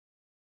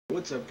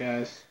What's up,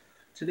 guys?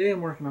 Today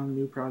I'm working on a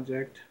new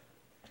project.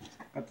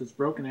 Got this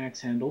broken axe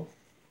handle,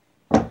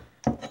 and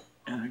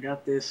I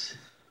got this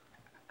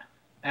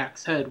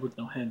axe head with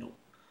no handle.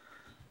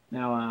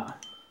 Now,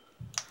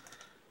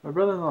 my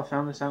brother-in-law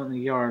found this out in the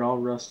yard all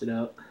rusted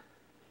up,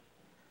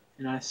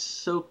 and I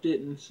soaked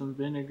it in some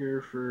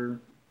vinegar for,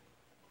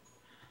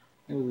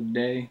 it was a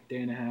day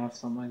and a half,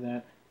 something like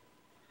that.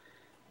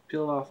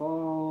 Peeled off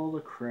all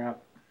the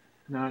crap.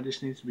 Now it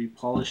just needs to be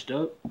polished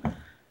up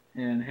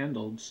and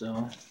handled.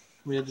 So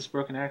we had this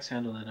broken axe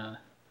handle that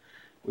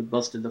we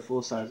busted the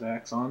full-size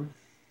axe on.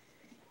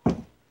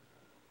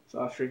 So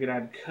I figured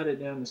I'd cut it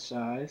down to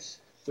size,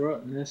 throw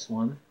it in this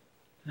one,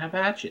 and have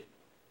a hatchet.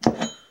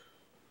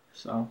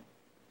 So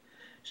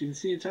as you can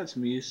see, it's had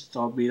some use. It's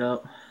all beat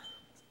up.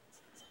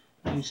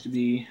 It needs to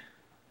be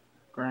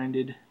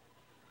grinded.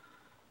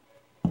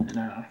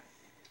 And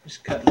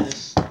just cutting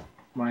this,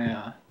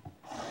 my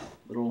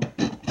little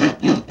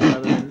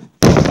leather.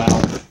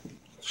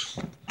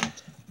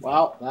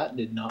 Wow, that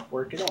did not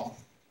work at all.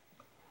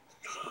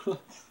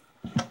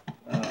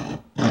 I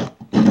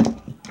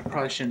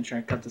probably shouldn't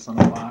try to cut this on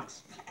the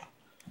box,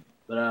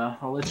 but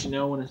I'll let you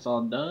know when it's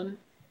all done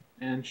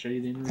and show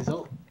you the end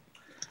result.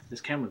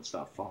 This camera would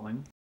stop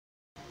falling.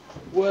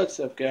 What's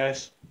up,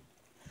 guys?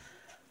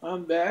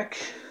 I'm back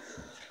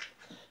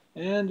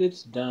and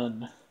it's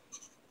done.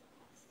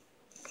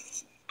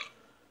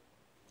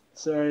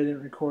 Sorry I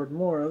didn't record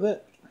more of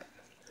it,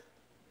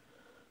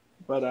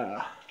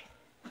 but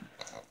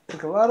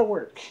took a lot of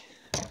work.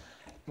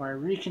 My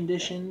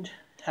reconditioned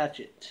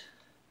hatchet.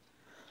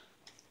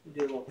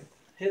 Do little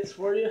hits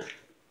for you.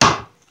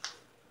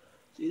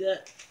 See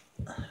that?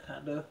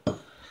 Kind of.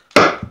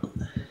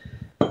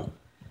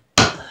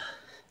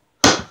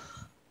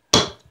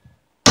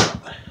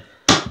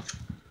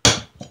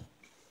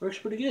 Works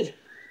pretty good.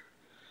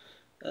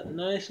 Got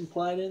nice and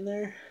plied in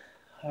there.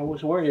 I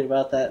was worried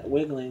about that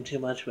wiggling too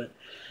much, but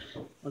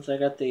once I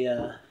got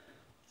the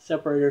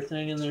separator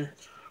thing in there,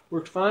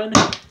 worked fine.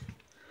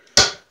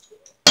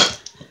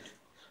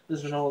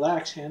 This is an old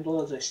axe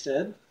handle, as I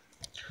said.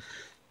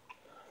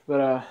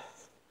 But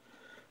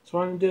just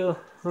wanted to do a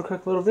real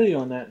quick little video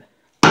on that.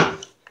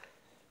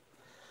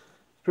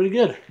 Pretty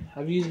good.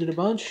 I've used it a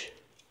bunch.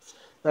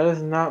 That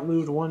has not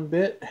moved one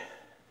bit. I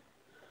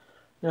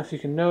don't know if you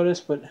can notice,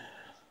 but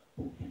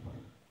a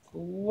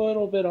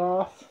little bit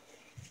off.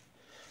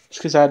 Just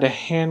because I had to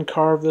hand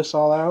carve this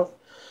all out.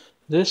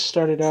 This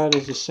started out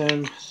as the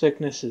same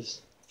thickness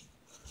as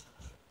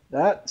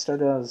that.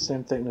 Started out as the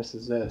same thickness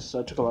as this,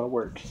 so it took a lot of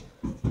work.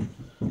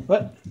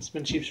 But it's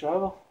been Cheap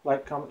Survival.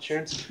 Like, comment, share,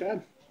 and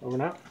subscribe. Over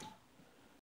and out.